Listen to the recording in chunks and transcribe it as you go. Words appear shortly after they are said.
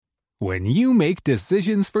When you make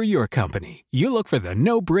decisions for your company, you look for the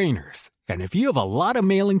no-brainers. And if you have a lot of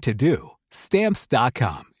mailing to do,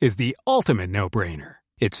 Stamps.com is the ultimate no-brainer.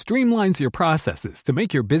 It streamlines your processes to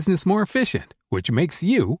make your business more efficient, which makes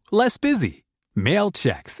you less busy. Mail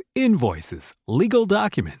checks, invoices, legal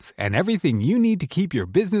documents, and everything you need to keep your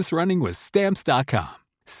business running with Stamps.com.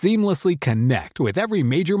 Seamlessly connect with every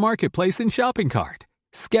major marketplace and shopping cart.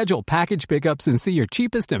 Schedule package pickups and see your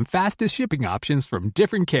cheapest and fastest shipping options from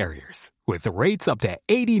different carriers. With rates up to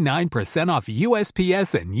 89% off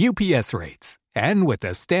USPS and UPS rates. And with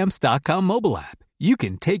the Stamps.com mobile app, you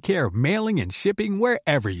can take care of mailing and shipping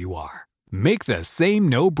wherever you are. Make the same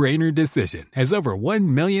no-brainer decision as over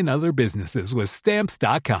 1 million other businesses with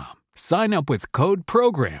Stamps.com. Sign up with code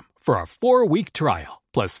PROGRAM for a 4-week trial,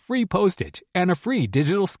 plus free postage and a free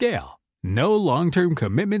digital scale. No long-term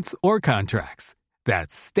commitments or contracts.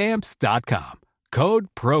 That's Stamps.com. Code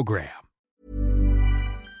PROGRAM.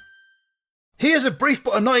 Here's a brief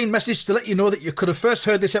but annoying message to let you know that you could have first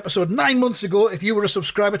heard this episode 9 months ago if you were a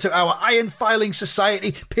subscriber to our Iron Filing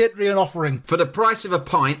Society Patreon offering. For the price of a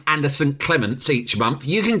pint and a St. Clement's each month,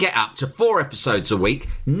 you can get up to 4 episodes a week,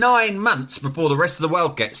 9 months before the rest of the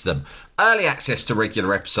world gets them. Early access to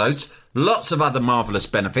regular episodes, lots of other marvellous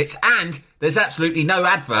benefits, and there's absolutely no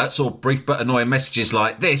adverts or brief but annoying messages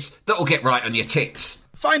like this that'll get right on your ticks.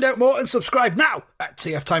 Find out more and subscribe now at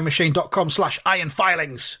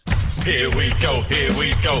tftimemachine.com/ironfilings. Here we go, here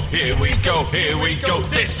we go, here we go, here we go,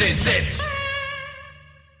 this is it!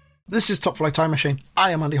 This is Top Flight Time Machine. I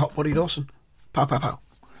am Andy Hotbody Dawson. Pow, pow, pow.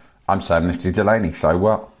 I'm Sam Nifty Delaney, so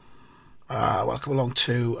what? Welcome along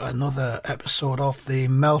to another episode of the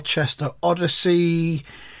Melchester Odyssey.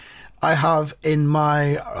 I have in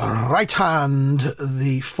my right hand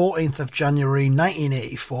the 14th of January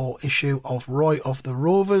 1984 issue of Roy of the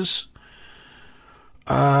Rovers.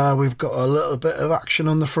 We've got a little bit of action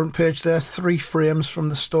on the front page there, 3 frames from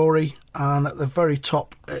the story, and at the very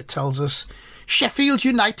top it tells us, Sheffield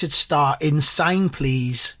United star in sign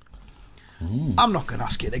please. Ooh. I'm not going to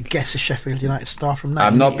ask you to guess a Sheffield United star from 1984.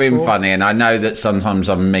 I'm not being funny, and I know that sometimes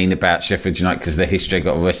I'm mean about Sheffield United because the history I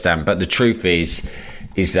got with West Ham, but the truth is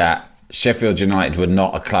that Sheffield United were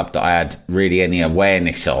not a club that I had really any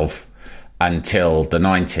awareness of until the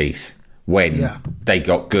 90s. When they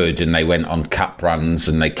got good and they went on cup runs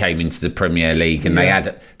and they came into the Premier League and they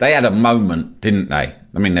had a moment, didn't they?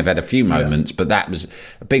 I mean, they've had a few moments, but that was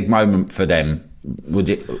a big moment for them.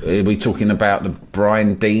 Are we talking about the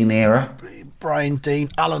Brian Dean era? Brian Dean,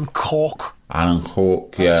 Alan Cork,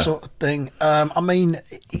 that sort of thing. I mean,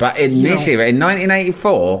 but in this era, in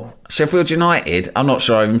 1984, Sheffield United, I'm not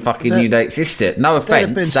sure I even fucking knew they existed. No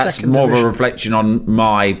offence, that's more of a reflection on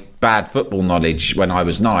my bad football knowledge when I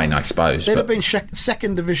was 9, I suppose. They'd have been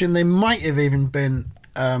second division. They might have even been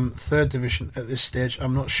third division at this stage.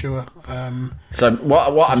 I'm not sure. So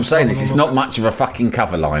what I'm saying is, it's not much of a fucking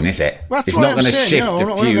cover line, is it? It's not going to shift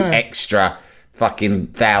a few extra fucking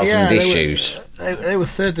thousand issues. They were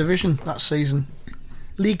third division that season.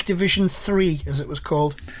 League Division 3, as it was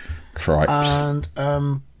called. Cripes.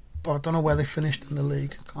 And but I don't know where they finished in the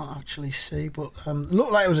league. I can't actually see, but it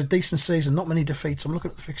looked like it was a decent season. Not many defeats. I'm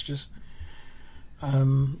looking at the fixtures.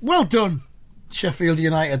 Well done, Sheffield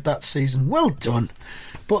United, that season. Well done.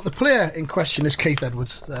 But the player in question is Keith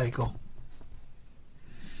Edwards. There you go.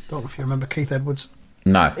 Don't know if you remember Keith Edwards.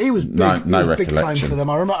 No. He was big. No he was recollection. Big time for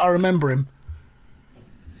them. I remember him.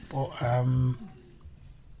 But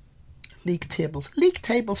league tables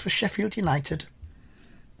for Sheffield United.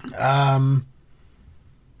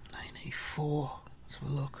 1984. Let's have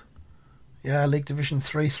a look. Yeah, League Division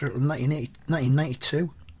 3 through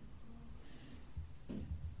 1992.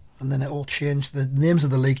 And then it all changed. The names of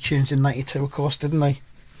the league changed in 92, of course, didn't they?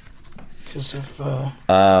 Because of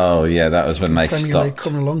that was when they Premier stopped League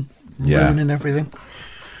coming along, ruining everything.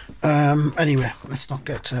 Anyway, let's not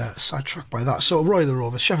get sidetracked by that. So, Roy the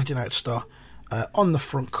Rovers, Sheffield United star, on the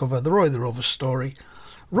front cover, the Roy the Rovers story.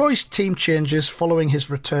 Roy's team changes following his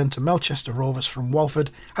return to Melchester Rovers from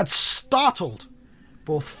Walford had startled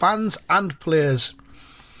both fans and players.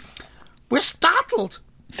 We're startled.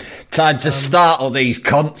 Time to startle these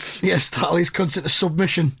cunts. Yeah, startle these cunts into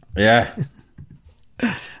submission. Yeah.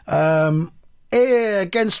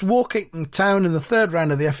 Against Woking Town in the third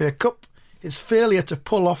round of the FA Cup, his failure to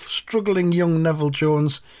pull off struggling young Neville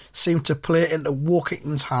Jones seemed to play into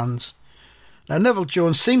Wokington's hands. Now, Neville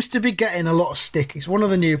Jones seems to be getting a lot of stick. He's one of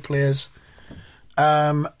the new players.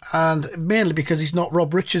 And mainly because he's not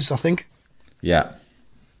Rob Richards, I think. Yeah.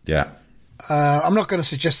 I'm not going to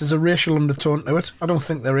suggest there's a racial undertone to it. I don't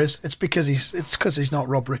think there is. It's because he's not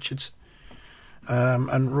Rob Richards.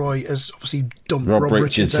 And Roy has obviously dumped Rob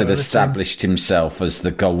Richards had out of the established himself as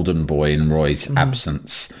the golden boy in Roy's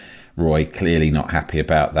absence. Roy clearly not happy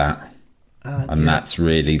about that. And that's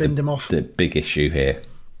really the big issue here.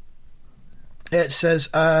 It says,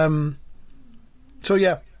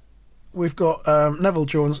 we've got Neville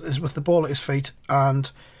Jones is with the ball at his feet,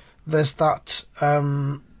 and there's that,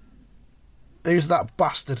 who's that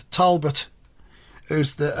bastard? Talbot,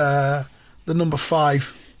 who's the number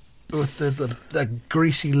 5 with the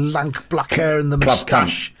greasy, lank black hair and the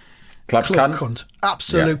moustache. Club cunt.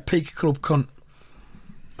 Absolute peak club cunt.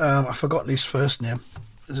 I've forgotten his first name.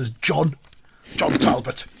 This is John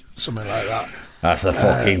Talbot, something like that. That's a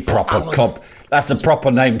fucking proper club. That's a proper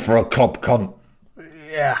name for a club cunt.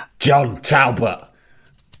 Yeah. John Talbot.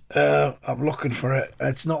 I'm looking for it.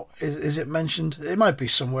 It's not. Is it mentioned? It might be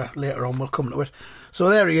somewhere later on. We'll come to it. So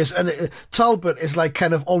there he is. And Talbot is like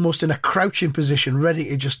kind of almost in a crouching position, ready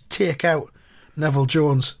to just take out Neville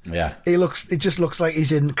Jones. Yeah. It just looks like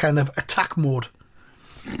he's in kind of attack mode.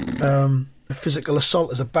 A physical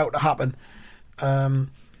assault is about to happen. And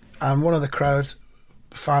one of the crowd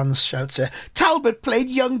fans shouts, Talbot played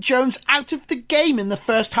young Jones out of the game in the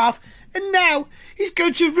first half, and now he's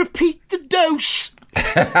going to repeat the dose.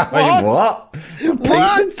 What? Repeat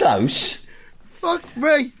the dose? Fuck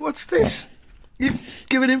me, what's this? You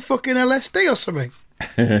giving him fucking LSD or something?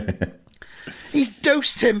 He's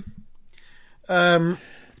dosed him. Dose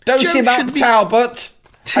Jones him up, Talbot.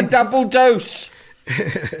 A double dose.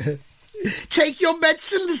 Take your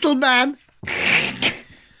medicine, little man.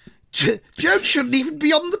 Jones shouldn't even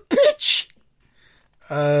be on the pitch.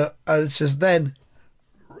 And it says then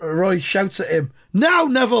Roy shouts at him, now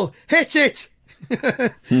Neville, hit it.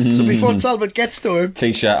 So before Talbot gets to him,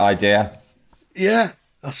 T-shirt idea. Yeah,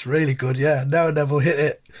 that's really good. Yeah, now Neville, hit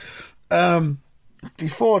it.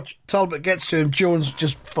 Before Talbot gets to him, Jones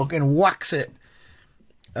just fucking whacks it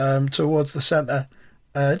towards the centre.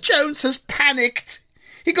 Jones has panicked.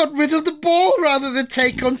 He got rid of the ball rather than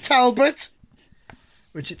take on Talbot,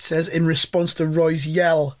 which it says in response to Roy's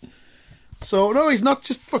yell. So no, he's not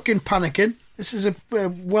just fucking panicking. This is a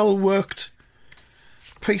well-worked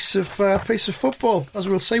piece of football, as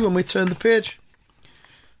we'll see when we turn the page.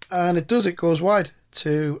 And it goes wide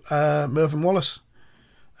to Mervyn Wallace.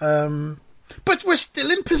 But we're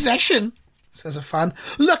still in possession, says a fan.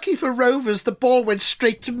 Lucky for Rovers, the ball went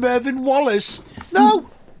straight to Mervyn Wallace.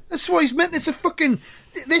 No, that's what he's meant. It's a fucking...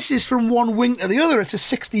 This is from one wing to the other. It's a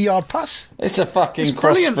 60-yard pass. It's a fucking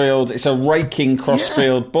crossfield. It's a raking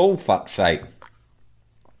crossfield ball, fuck's sake.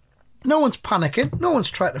 No one's panicking. No one's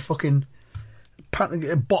trying to fucking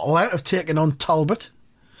bottle out of taking on Talbot.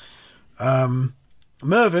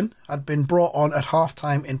 Mervyn had been brought on at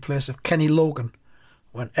half-time in place of Kenny Logan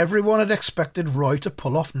when everyone had expected Roy to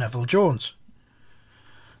pull off Neville Jones.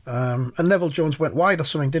 And Neville Jones went wide or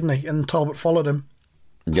something, didn't he? And Talbot followed him.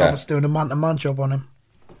 Yeah. Talbot's doing a man-to-man job on him.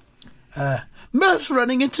 Merv's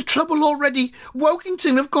running into trouble already.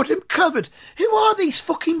 Wokington have got him covered. Who are these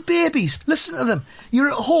fucking babies? Listen to them. You're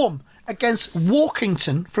at home against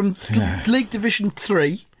Wokington from League Division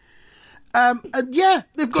 3. And yeah,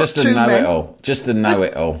 they've got just two men. Just a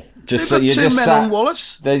know-it-all. Just so you're just sat on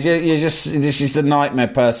Wallace. This is the nightmare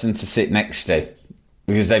person to sit next to,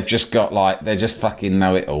 because they've just got they're just fucking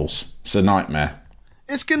know-it-alls. It's a nightmare.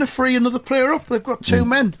 It's going to free another player up. They've got two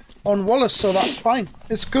men on Wallace, so that's fine.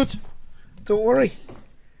 It's good. Don't worry.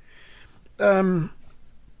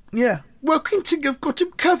 Yeah, Wokington have got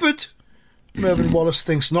him covered. Mervyn Wallace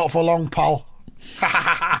thinks, not for long, pal.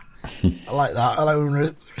 I like that. I like when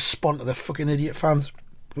they respond to the fucking idiot fans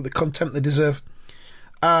with the contempt they deserve.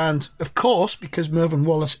 And, of course, because Mervyn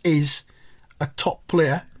Wallace is a top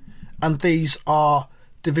player, and these are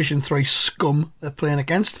Division 3 scum they're playing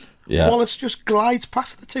against, Wallace just glides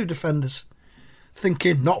past the two defenders,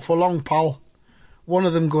 thinking, not for long, pal. One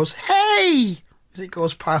of them goes, hey, as it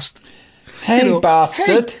goes past. Hey,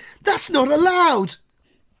 bastard. Hey, that's not allowed.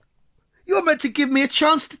 You're meant to give me a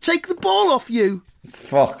chance to take the ball off you.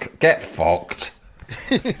 Fuck. Get fucked.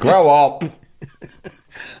 Grow up.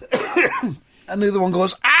 And the other one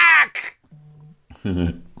goes, ack!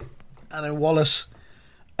 And then Wallace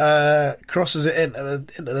crosses it into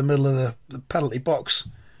the middle of the penalty box.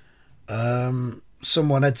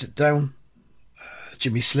 Someone heads it down.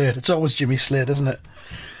 Jimmy Slade. It's always Jimmy Slade, isn't it?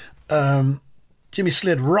 Jimmy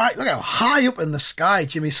Slade, right, look how high up in the sky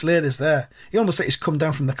Jimmy Slade is there. He almost like he's come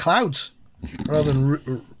down from the clouds rather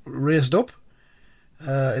than raised up.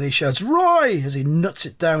 And he shouts, Roy, as he nuts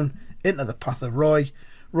it down into the path of Roy.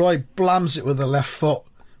 Roy blams it with the left foot,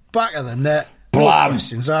 back of the net. Blam. No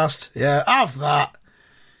questions asked. Yeah, have that.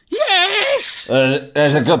 Yes!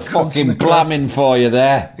 There's a good fucking blamming for you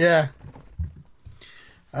there. Yeah.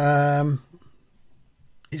 He's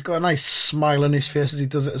got a nice smile on his face as he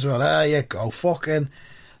does it as well. There you go, fucking.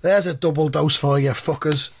 There's a double dose for you,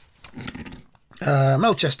 fuckers.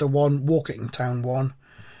 Melchester 1, Walking Town 1.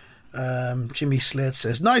 Jimmy Slade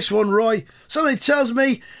says, nice one, Roy. Something tells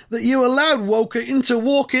me that you allowed Woking to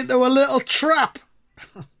walk into a little trap.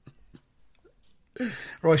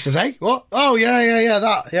 Roy says, hey, what? Oh, yeah,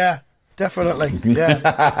 that, yeah, definitely,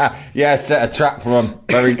 yeah. Yeah, set a trap for him.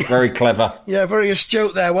 Very, very clever. Yeah, very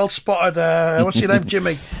astute there. Well spotted. What's your name,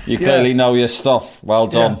 Jimmy? You clearly know your stuff. Well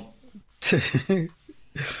done. Yeah.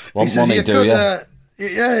 Want money, do you?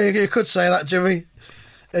 Yeah, you could say that, Jimmy.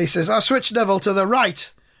 He says, I switched Neville to the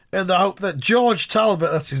right in the hope that George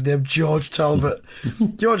Talbot, that's his name, George Talbot,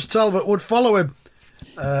 George Talbot would follow him.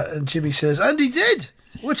 And Jimmy says, and he did,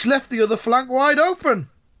 which left the other flank wide open.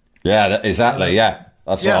 Yeah, exactly, yeah.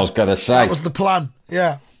 That's what I was going to say. That was the plan,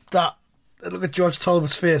 yeah. That. Look at George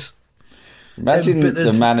Talbot's face. Imagine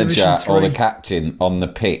the manager or the captain on the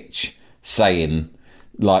pitch saying,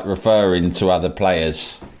 like, referring to other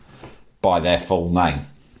players by their full name.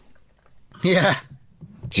 Yeah.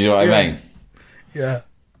 Do you know what I mean? Yeah.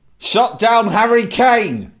 Shot down Harry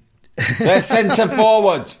Kane, their centre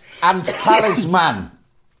forward and talisman.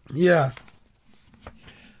 Yeah.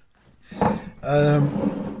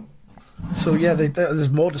 So yeah,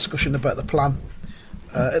 there's more discussion about the plan.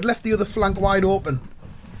 It left the other flank wide open,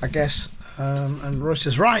 I guess. And Roy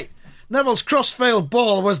says, right, Neville's crossfield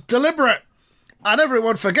ball was deliberate, and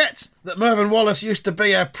everyone forgets that Mervyn Wallace used to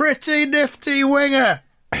be a pretty nifty winger.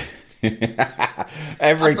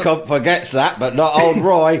 Every cunt forgets that, but not old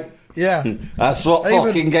Roy. Yeah. That's what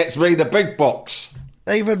fucking gets me the big box.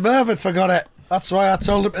 Even Mervyn forgot it. That's why I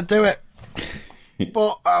told him to do it.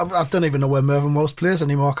 But I don't even know where Mervyn Wallace plays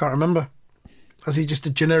anymore. I can't remember. Is he just a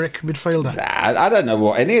generic midfielder? I don't know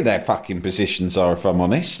what any of their fucking positions are, if I'm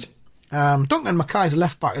honest. Duncan Mackay's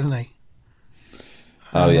left back, isn't he?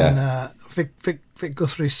 Yeah. Vic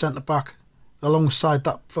Guthrie's centre back, alongside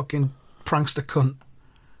that fucking prankster cunt.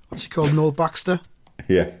 What's he called? Noel Baxter?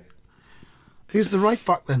 Yeah. Who's the right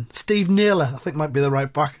back then? Steve Naylor, I think, might be the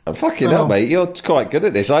right back. Fucking hell, mate. You're quite good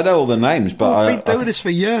at this. I know all the names, but I've been doing this for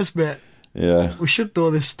years, mate. Yeah. We should know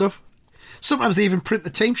this stuff. Sometimes they even print the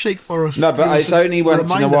team sheet for us. No, but it's only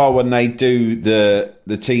once in a while when they do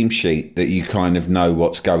the team sheet that you kind of know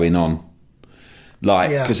what's going on. Like,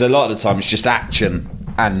 because a lot of the time it's just action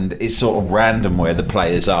and it's sort of random where the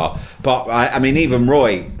players are. But I mean, even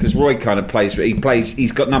Roy, because Roy kind of plays.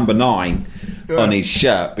 He's got number 9 on his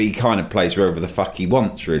shirt, but he kind of plays wherever the fuck he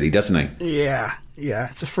wants, really, doesn't he? Yeah.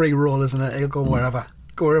 It's a free roll, isn't it? He'll go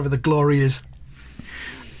wherever the glory is.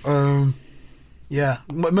 Yeah,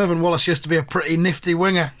 Mervyn Wallace used to be a pretty nifty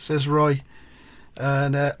winger, says Roy.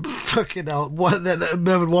 And fucking hell,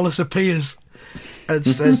 Mervyn Wallace appears and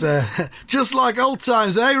says, just like old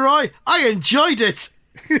times, eh, Roy? I enjoyed it.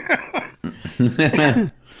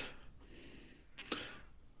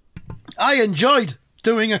 I enjoyed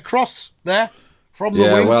doing a cross there from the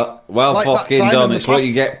wing. Well like fucking done. It's what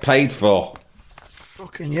you get paid for.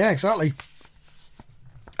 Fucking yeah, exactly.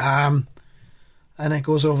 And it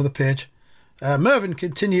goes over the page. Mervyn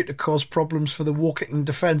continued to cause problems for the Woking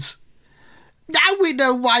defence. Now we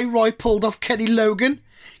know why Roy pulled off Kenny Logan.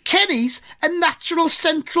 Kenny's a natural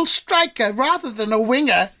central striker rather than a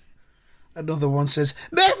winger. Another one says,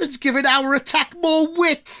 Mervyn's giving our attack more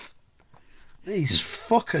width. These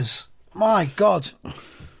fuckers. My God.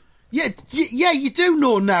 Yeah, you do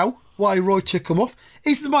know now why Roy took him off.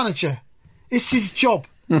 He's the manager. It's his job.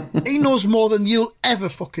 He knows more than you'll ever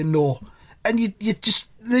fucking know. And they just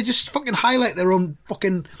fucking highlight their own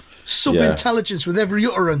fucking sub-intelligence with every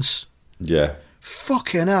utterance. Yeah.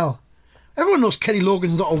 Fucking hell. Everyone knows Kenny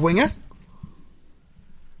Logan's not a winger.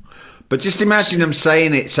 But just imagine them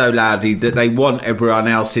saying it so loudly that they want everyone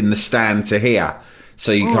else in the stand to hear.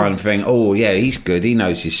 So you kind of think, oh, yeah, he's good. He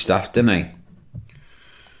knows his stuff, doesn't he?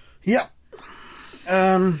 Yep.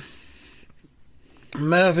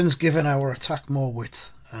 Mervyn's given our attack more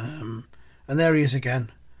width. And there he is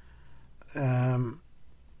again.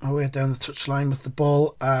 Away down the touchline with the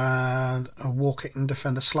ball, and a Woking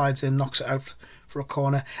defender slides in, knocks it out for a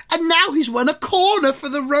corner. And now he's won a corner for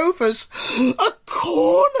the Rovers. A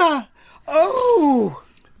corner! Oh,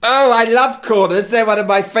 I love corners. They're one of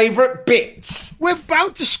my favourite bits. We're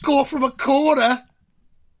bound to score from a corner.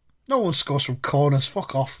 No one scores from corners.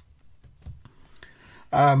 Fuck off.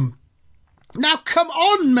 Now come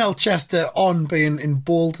on, Melchester, on being in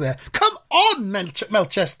bold there. Come on,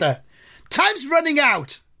 Melchester. Time's running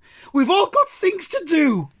out. We've all got things to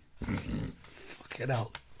do. Fucking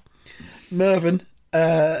hell. Mervyn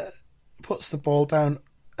puts the ball down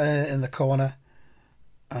in the corner.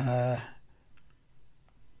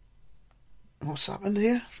 What's happened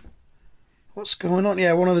here? What's going on?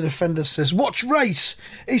 Yeah, one of the defenders says, "Watch Rice!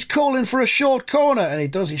 He's calling for a short corner." And he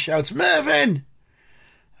does. He shouts, "Mervyn!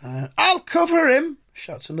 I'll cover him!"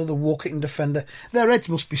 Shouts another Woking defender. Their heads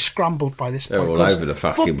must be scrambled by this point. They're all over the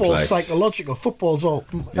fucking football's place. Psychological. Football's all...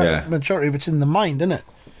 majority of it's in the mind, isn't it?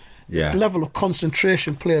 Yeah. The level of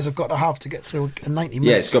concentration players have got to have to get through a 90 minutes.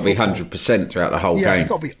 Yeah, it's got to be 100% throughout the whole game. Yeah, you've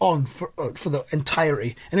got to be on for the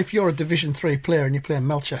entirety. And if you're a Division 3 player and you're playing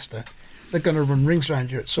Melchester, they're going to run rings around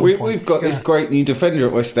you at some point. We've got this great new defender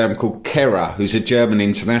at West Ham called Kehrer, who's a German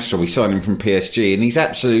international. We signed him from PSG, and he's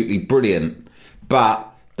absolutely brilliant. But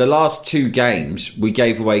the last 2 games, we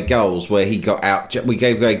gave away goals where he got out. We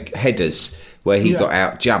gave away headers where he got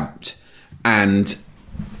out jumped, and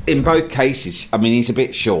in both cases, I mean, he's a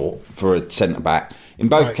bit short for a centre back. In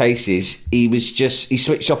both cases, he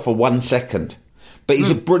switched off for 1 second. But he's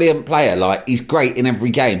a brilliant player. Like, he's great in every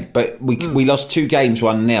game. But we lost 2 games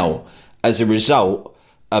 1-0 as a result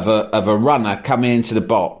of a runner coming into the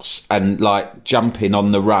box and like jumping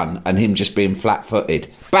on the run and him just being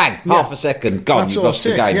flat-footed. Bang! Half a second, gone. You've lost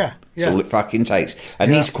the game. That's all it fucking takes.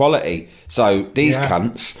 And he's quality. So these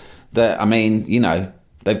cunts, I mean, you know,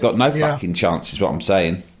 they've got no fucking chance, is what I'm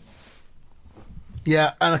saying.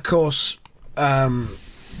 Yeah, and of course, I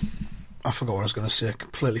forgot what I was going to say. I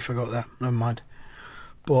completely forgot that. Never mind.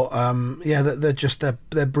 But they're just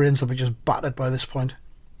their brains will be just battered by this point.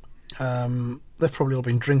 They've probably all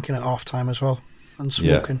been drinking at half time as well and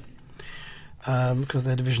smoking because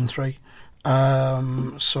they're Division 3.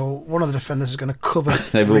 So one of the defenders is going to cover.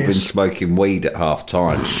 They've all been smoking weed at half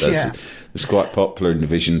time. It's quite popular in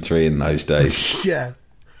Division 3 in those days. Yeah.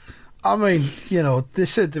 I mean, you know, they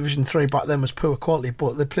said Division 3 back then was poor quality,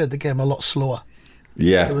 but they played the game a lot slower.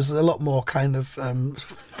 Yeah. There was a lot more kind of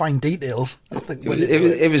fine details, I think.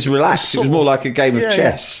 It was relaxed. It was more like a game of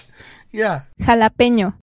chess. Yeah.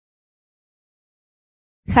 Jalapeño.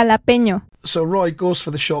 So Roy goes for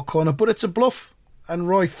the short corner, but it's a bluff. And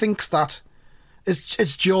Roy thinks that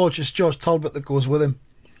it's George Talbot that goes with him.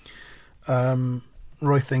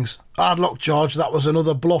 Roy thinks, "Hard luck, George, that was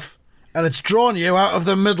another bluff. And it's drawn you out of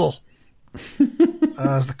the middle."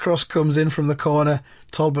 As the cross comes in from the corner,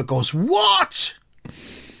 Talbot goes, "What?"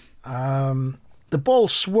 The ball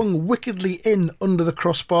swung wickedly in under the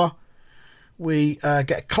crossbar. We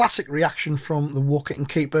get a classic reaction from the Woking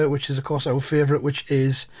keeper, which is, of course, our favourite, which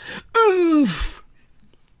is "Oomph!"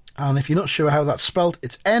 And if you're not sure how that's spelt,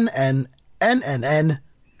 it's NNNNNF!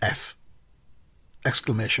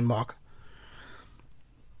 Exclamation mark.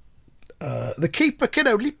 The keeper can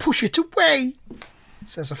only push it away,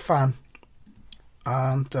 says a fan.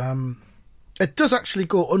 And it does actually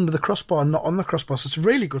go under the crossbar and not on the crossbar, so it's a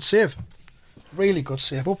really good save. Really good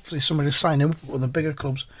save. Hopefully somebody will sign him with the bigger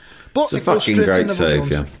clubs. But it's a fucking great save,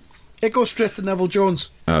 yeah. It goes straight to Neville Jones.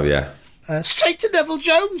 Oh, yeah. Straight to Neville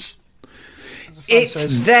Jones!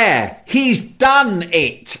 It's there. He's done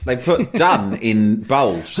it. They put "done" in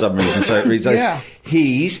bold for some reason, so it reads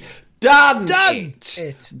he's done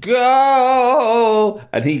it. Go!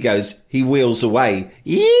 And he wheels away.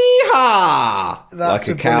 Yeehaw! That's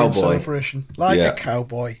like a cowboy celebration. Like a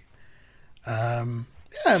cowboy.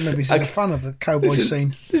 Maybe he's a fan of the cowboy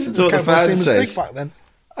scene. Listen to what the fan says. Back then.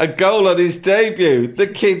 A goal on his debut. The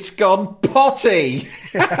kid's gone potty.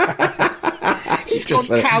 He's gone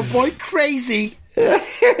cowboy crazy.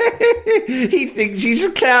 He thinks he's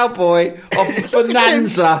a cowboy off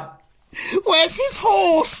Bonanza. Where's his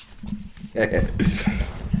horse?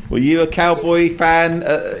 Were you a cowboy fan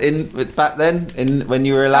back then, when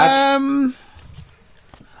you were a lad?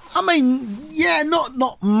 I mean, yeah,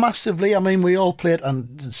 not massively. I mean, we all played,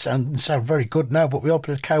 and it sound very good now, but we all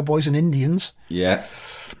played cowboys and Indians. Yeah.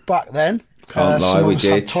 Back then. Can't lie, we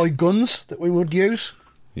did. Had toy guns that we would use.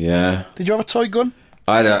 Yeah. Did you have a toy gun?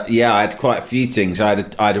 I had quite a few things. I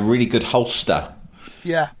had a really good holster.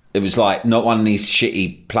 Yeah. It was like not one of these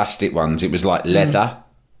shitty plastic ones. It was like leather.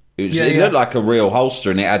 It looked like a real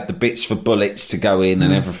holster, and it had the bits for bullets to go in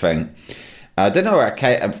and everything. I don't know where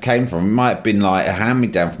it came from. It might have been like a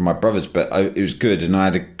hand-me-down from my brothers, but it was good. And I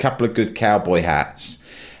had a couple of good cowboy hats.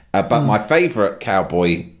 But my favourite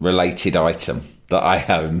cowboy-related item that I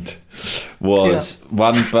owned was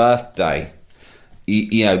one birthday.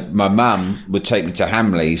 You know, my mum would take me to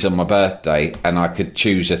Hamleys on my birthday, and I could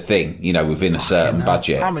choose a thing, you know, within a certain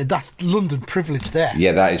budget. I mean, that's London privilege there.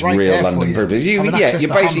 Yeah, that is real London privilege. You're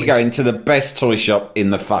basically going to the best toy shop in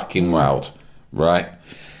the fucking world, right?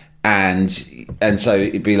 And so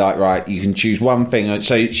it'd be like, right, you can choose one thing.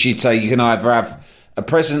 So she'd say you can either have a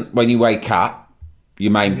present when you wake up,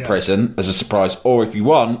 your main present as a surprise, or if you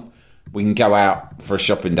want, we can go out for a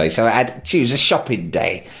shopping day. So I had to choose a shopping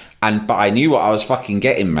day. But I knew what I was fucking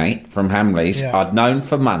getting, mate, from Hamleys. Yeah. I'd known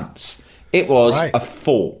for months. It was Right. a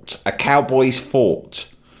fort, a cowboy's fort.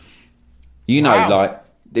 You know, Wow. like,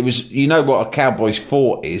 it was, you know what a cowboy's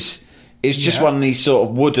fort is? It's just one of these sort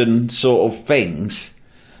of wooden sort of things.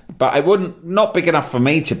 But it not big enough for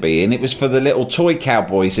me to be in. It was for the little toy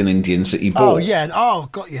cowboys and Indians that you bought. Oh, yeah. Oh,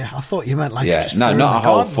 got you. I thought you meant like just no, threw not in a the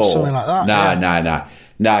whole garden or fort. something like that.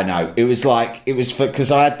 No. It was for,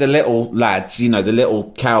 because I had the little lads, you know, the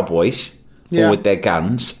little cowboys, all with their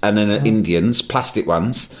guns, and then the Indians, plastic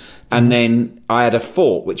ones. And then I had a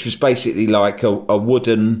fort, which was basically like a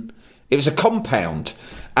wooden, it was a compound.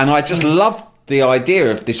 And I just loved the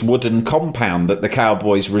idea of this wooden compound that the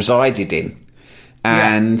cowboys resided in.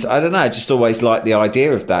 And I don't know, I just always liked the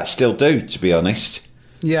idea of that. Still do, to be honest.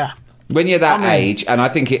 Yeah. When you're that age, and I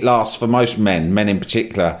think it lasts for most men in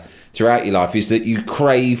particular, throughout your life, is that you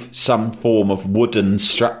crave some form of wooden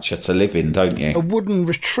structure to live in, don't you? A wooden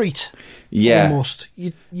retreat. Yeah. Almost.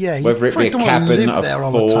 Whether it be a cabin, a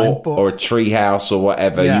fort, or a tree house or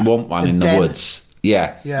whatever, you want one in the woods.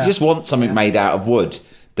 Yeah. You just want something made out of wood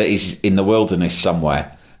that is in the wilderness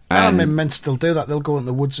somewhere. I mean, men still do that. They'll go in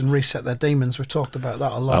the woods and reset their demons. We've talked about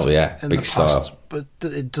that a lot. Oh, yeah. In Big the past, style. But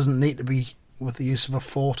it doesn't need to be with the use of a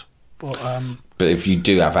fort. But if you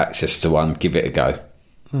do have access to one, give it a go.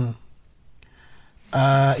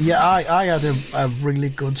 I had a really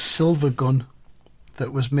good silver gun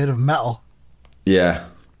that was made of metal. Yeah.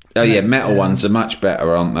 Oh, yeah, metal ones are much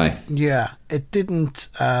better, aren't they? Yeah. It didn't...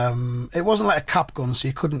 it wasn't like a cap gun, so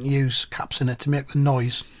you couldn't use caps in it to make the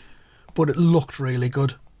noise. But it looked really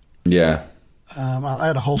good. Yeah. I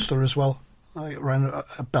had a holster as well, around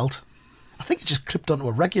a belt. I think it just clipped onto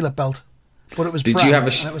a regular belt, but it was. Did brown, you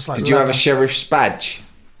have like you have a sheriff's badge?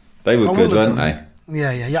 They were good, weren't they?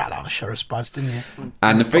 Yeah. You had to have a sheriff's badge, didn't you?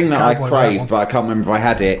 And the thing that I craved, but I can't remember if I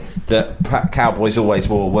had it, that cowboys always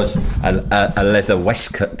wore was a leather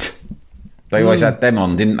waistcoat. They always had them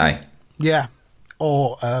on, didn't they? Yeah.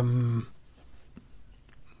 Or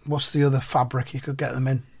what's the other fabric you could get them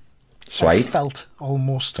in? Suede? Felt,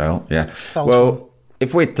 almost. Felt, yeah. Felt well, one.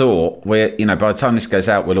 if we'd thought, by the time this goes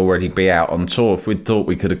out, we'll already be out on tour. If we'd thought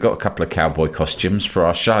we could have got a couple of cowboy costumes for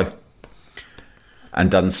our show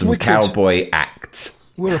and done some cowboy acts.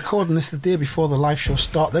 We're recording this the day before the live show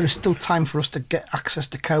start. There is still time for us to get access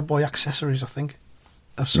to cowboy accessories, I think,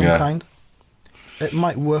 of some kind. It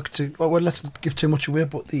might work to... Well, let's not give too much away,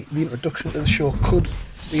 but the introduction to the show could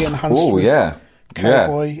be enhanced with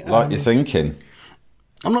cowboy... Yeah, like you're thinking.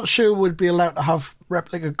 I'm not sure we'd be allowed to have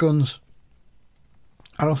replica guns.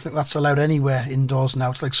 I don't think that's allowed anywhere indoors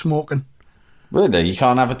now. It's like smoking. Really? You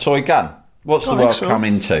can't have a toy gun? What's the world come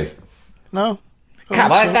into? No.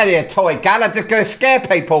 Come on, it's only a toy gun. I'm just going to scare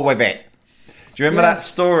people with it. Do you remember that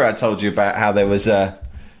story I told you about how there was a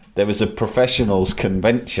professionals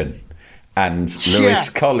convention and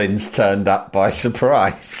Lewis Collins turned up by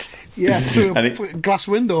surprise? Yeah, through a glass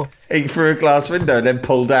window. He threw a glass window and then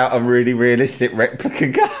pulled out a really realistic replica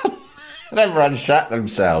gun. And everyone shat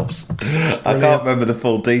themselves. Brilliant. I can't remember the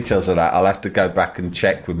full details of that. I'll have to go back and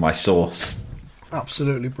check with my source.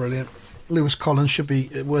 Absolutely brilliant. Lewis Collins should be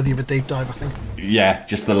worthy of a deep dive, I think. Yeah,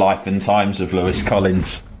 just the life and times of Lewis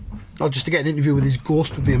Collins. Oh, just to get an interview with his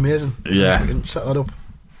ghost would be amazing. Yeah. If we can set that up.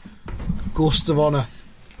 Ghost of Honour.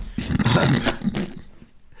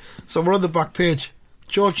 So we're on the back page.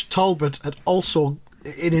 George Talbot had also,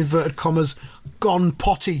 in inverted commas, gone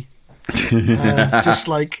potty. Just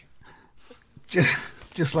like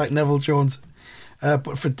Neville Jones.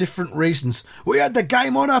 But for different reasons. We had the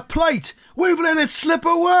game on our plate. We've let it slip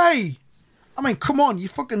away. I mean, come on, you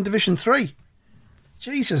fucking Division 3.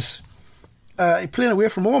 Jesus. He's playing away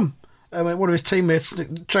from home. One of his teammates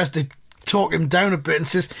tries to talk him down a bit and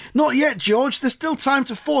says, "Not yet, George. There's still time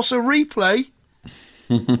to force a replay."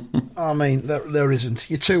 I mean, there isn't.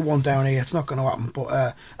 You're 2-1 down here. It's not going to happen.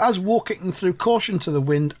 But as Walkington threw caution to the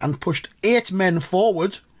wind and pushed 8 men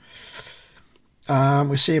forward,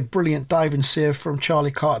 we see a brilliant diving save from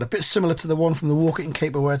Charlie Carter, a bit similar to the one from the Walkington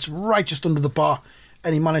keeper where it's right just under the bar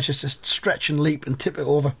and he manages to stretch and leap and tip it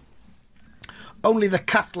over. Only the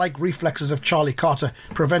cat-like reflexes of Charlie Carter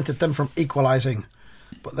prevented them from equalising.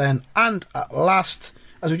 But then, and at last,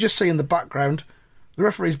 as we just see in the background, the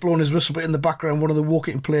referee's blowing his whistle, but in the background, one of the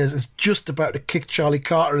Walkington players is just about to kick Charlie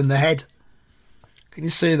Carter in the head. Can you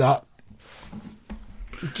see that?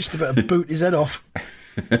 He's just about to boot his head off.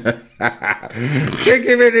 Kick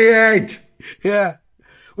him in the head. Yeah.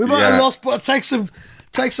 We might have lost, but take some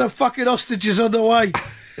fucking hostages on the way.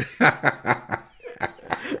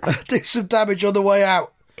 Do some damage on the way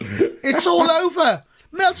out. It's all over.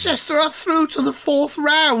 Melchester are through to the 4th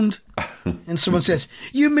round. And someone says,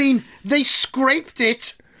 "You mean they scraped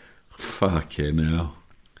it?" Fucking hell.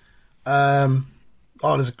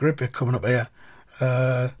 There's a grip here coming up here.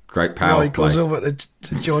 Great power Roy play. goes over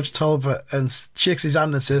to George Talbot and shakes his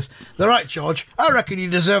hand and says, "They're right, George. I reckon you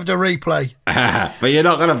deserved a replay." But you're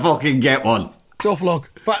not going to fucking get one. Tough luck.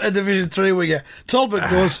 Back to Division 3 with you. Talbot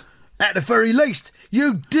goes, "At the very least,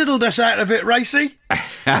 you diddled us out of it, Racy."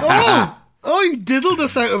 You diddled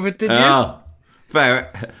us out of it, did you? Oh,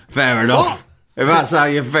 fair enough. If that's how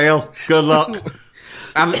you feel, good luck.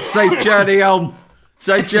 Safe journey home.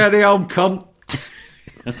 Safe journey home, cunt.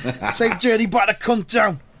 Safe journey back to cunt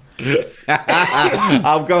down.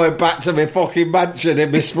 I'm going back to my fucking mansion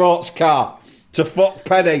in my sports car to fuck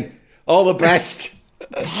Penny. All the best.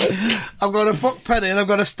 I'm going to fuck Penny and I'm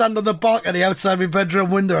going to stand on the balcony outside my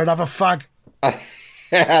bedroom window and have a fag. And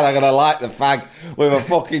I'm going to light the fag with a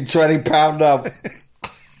fucking £20 note.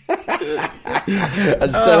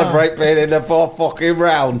 And celebrate being in the fourth fucking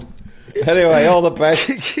round. Anyway, all the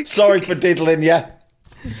best. Sorry for diddling you.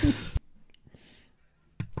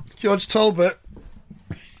 George Talbot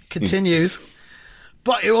continues,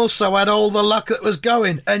 but you also had all the luck that was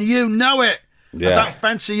going, and you know it. Yeah. I don't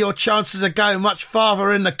fancy your chances of going much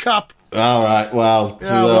farther in the cup. All right, well.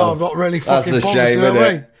 I'm not really fucking that's a bothered, shame, do you know what I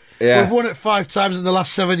isn't mean? it? Yeah. We've won it 5 times in the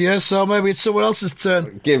last 7 years, so maybe it's someone else's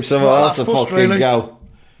turn. Give someone else a fucking go.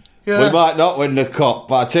 Yeah. We might not win the cup,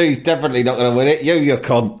 but I tell you, he's definitely not going to win it. You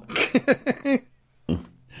cunt.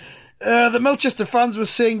 The Melchester fans were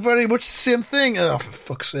saying very much the same thing. Oh, for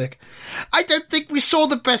fuck's sake. I don't think we saw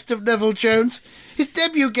the best of Neville Jones. His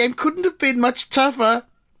debut game couldn't have been much tougher.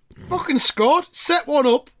 Fucking scored, set one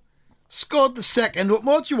up, scored the second. What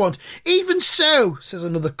more do you want? Even so, says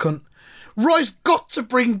another cunt, Roy's got to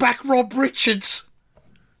bring back Rob Richards.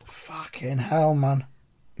 Fucking hell, man.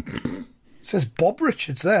 It says Bob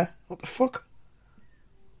Richards there. What the fuck?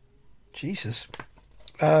 Jesus.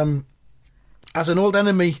 As an old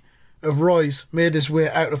enemy of Roy's made his way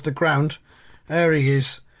out of the ground, there he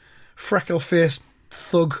is. Freckle-faced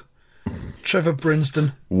thug Trevor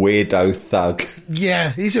Brinsden. Weirdo thug.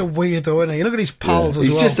 Yeah, he's a weirdo, isn't he? Look at his pals as well.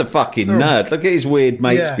 He's just a fucking nerd. Look at his weird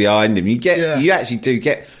mates behind him. You actually do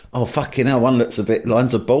get, oh, fucking hell, one looks a bit,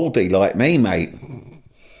 lines of baldy like me, mate.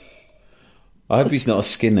 I hope he's not a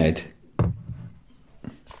skinhead.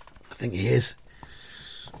 I think he is.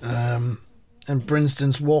 And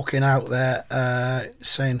Brinsden's walking out there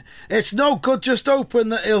saying, "It's no good just hoping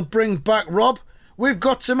that he'll bring back Rob. We've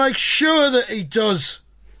got to make sure that he does."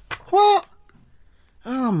 What?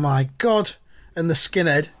 Oh my God. And the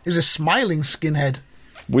skinhead, he's a smiling skinhead.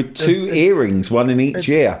 With two earrings, one in each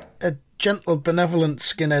ear. A gentle, benevolent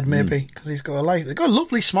skinhead, maybe, because he's got a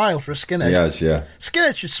lovely smile for a skinhead. He has, yeah.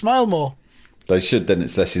 Skinhead should smile more. They should, then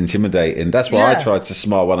it's less intimidating. That's why I try to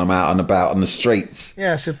smile when I'm out and about on the streets.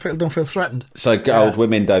 Yeah, so people don't feel threatened. So old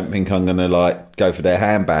women don't think I'm going to, like, go for their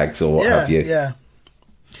handbags or what have you. Yeah.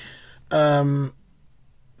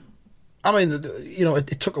 I mean,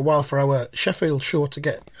 it took a while for our Sheffield show to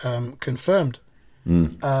get confirmed.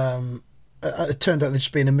 It turned out there'd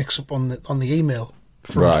just been a mix-up on the email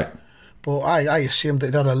front. Right. But I assumed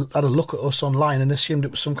they'd had a look at us online and assumed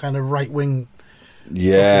it was some kind of right-wing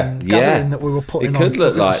gathering that we were putting on. It could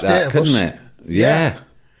look like that, couldn't it? Yeah.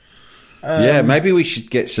 Maybe we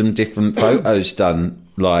should get some different photos done,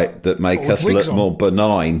 like, that make us look more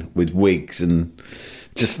benign with wigs and...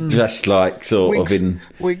 Just dressed like wigs, of in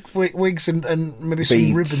wigs and maybe beads.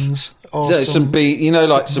 Some ribbons or some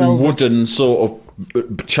like some velvet. Wooden sort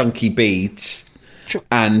of chunky beads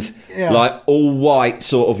and like all white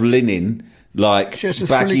sort of linen, like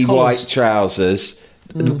baggy white trousers,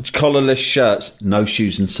 collarless shirts, no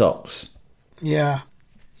shoes and socks. Yeah,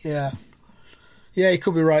 you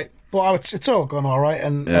could be right, but it's all gone all right,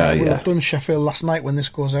 and we'll have done Sheffield last night when this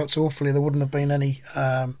goes out, so hopefully there wouldn't have been any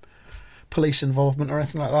police involvement or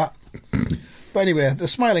anything like that. But anyway, the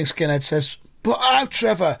smiling skinhead says, "But out,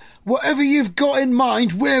 Trevor, whatever you've got in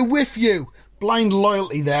mind, we're with you." Blind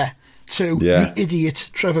loyalty there to the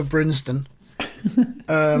idiot Trevor Brinsden,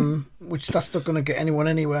 which that's not going to get anyone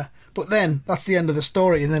anywhere. But then that's the end of the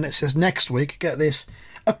story, and then it says next week, get this,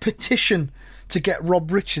 a petition to get Rob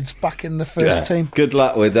Richards back in the first team. Good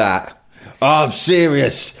luck with that. I'm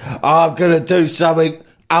serious. I'm going to do something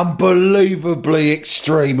unbelievably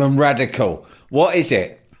extreme and radical. What is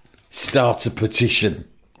it? Start a petition.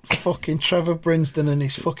 Fucking Trevor Brinsden and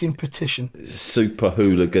his fucking petition. Super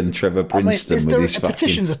hooligan Trevor Brinsden with his fucking...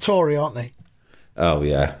 Petitions are Tory, aren't they? Oh,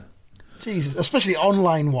 yeah. Jesus, especially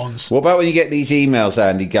online ones. What about when you get these emails,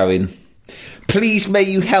 Andy, going, "Please may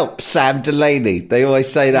you help Sam Delaney"? They always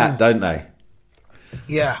say that, don't they?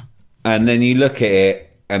 Yeah. And then you look at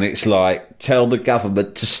it and it's like, tell the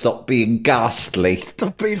government to stop being ghastly.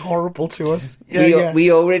 Stop being horrible to us. We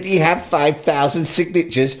already have 5,000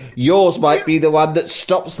 signatures. Yours might be the one that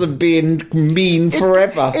stops them being mean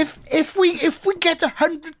forever. If we get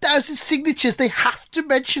 100,000 signatures, they have to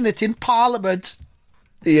mention it in Parliament.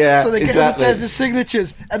 Yeah, so they get exactly. 100,000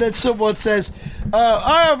 signatures, and then someone says,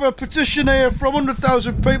 I have a petition here from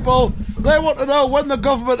 100,000 people. They want to know when the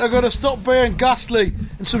government are going to stop being ghastly.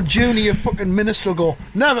 And some junior fucking minister will go,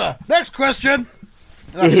 never. Next question.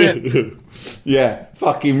 And that's it. Yeah,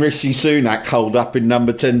 fucking Rishi Sunak holed up in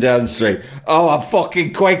number 10 Downing Street. Oh, I'm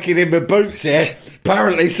fucking quaking in my boots here.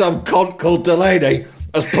 Apparently some cunt called Delaney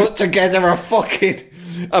has put together a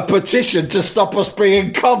petition to stop us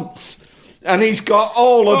being cunts. And he's got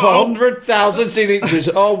all of 100,000 signatures.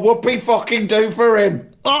 Oh, whoopee fucking do for him.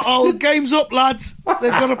 The game's up, lads. They've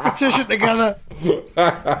got a petition together.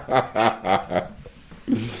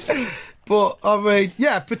 But, I mean,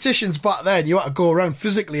 yeah, petitions back then, you had to go around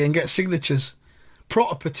physically and get signatures.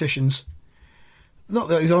 Proper petitions. Not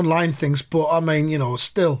that these online things, but, I mean, you know,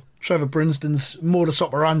 still, Trevor Brinsden's modus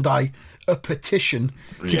operandi, a petition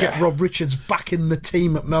to get Rob Richards back in the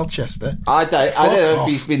team at Melchester. I don't know if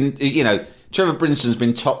he's been, you know, Trevor Brinsden's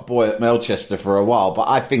been top boy at Melchester for a while, but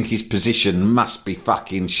I think his position must be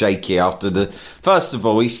fucking shaky after the... First of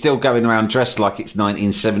all, he's still going around dressed like it's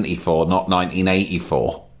 1974, not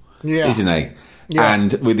 1984. Yeah. Isn't he? Yeah.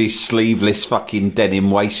 And with his sleeveless fucking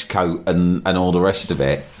denim waistcoat and all the rest of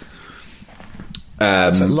it.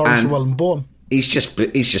 So Lawrence Llewellyn-Bourne.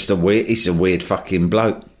 He's a weird fucking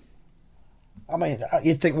bloke. I mean,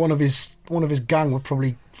 you'd think one of his gang would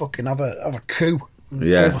probably fucking have a coup and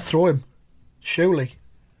overthrow him. Surely,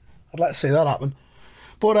 I'd like to see that happen.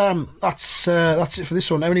 But that's it for this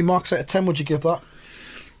one. How many marks out of 10 would you give that?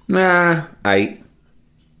 Nah, 8.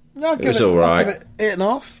 No, it was all right. I'll give it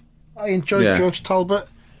 8.5. I enjoyed George Talbot,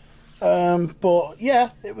 but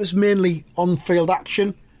yeah, it was mainly on-field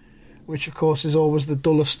action, which of course is always the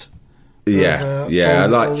dullest. I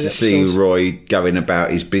like to see Roy going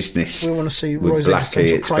about his business. We want to see Roy's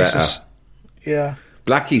existential crisis. Better. Yeah,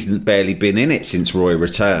 Blackie's barely been in it since Roy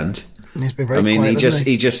returned. He's been very quiet,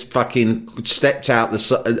 he just fucking stepped out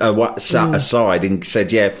aside and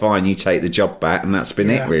said, "Yeah, fine, you take the job back," and that's been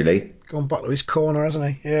it, really. Gone back to his corner, hasn't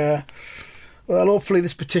he? Yeah. Well, hopefully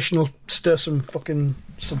this petition will stir some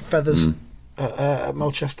feathers at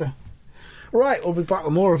Melchester. Right, we'll be back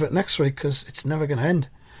with more of it next week because it's never going to end.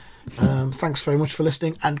 Thanks very much for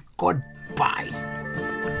listening, and goodbye.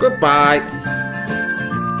 Goodbye.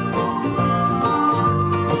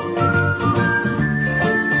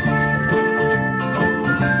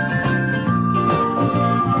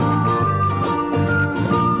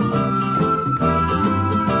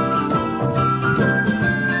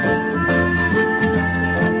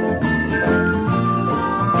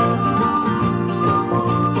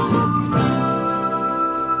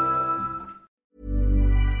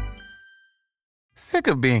 Sick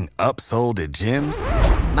of being upsold at gyms?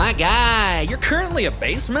 My guy, you're currently a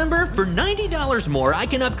base member. For $90 more, I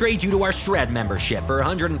can upgrade you to our Shred membership. For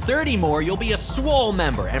 $130 more, you'll be a Swole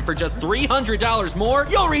member. And for just $300 more,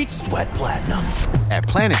 you'll reach Sweat Platinum. At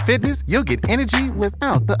Planet Fitness, you'll get energy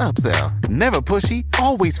without the upsell. Never pushy,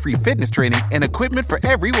 always free fitness training and equipment for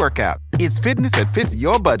every workout. It's fitness that fits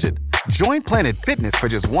your budget. Join Planet Fitness for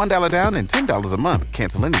just $1 down and $10 a month.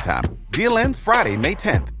 Cancel anytime. Deal ends Friday, May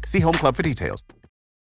 10th. See Home Club for details.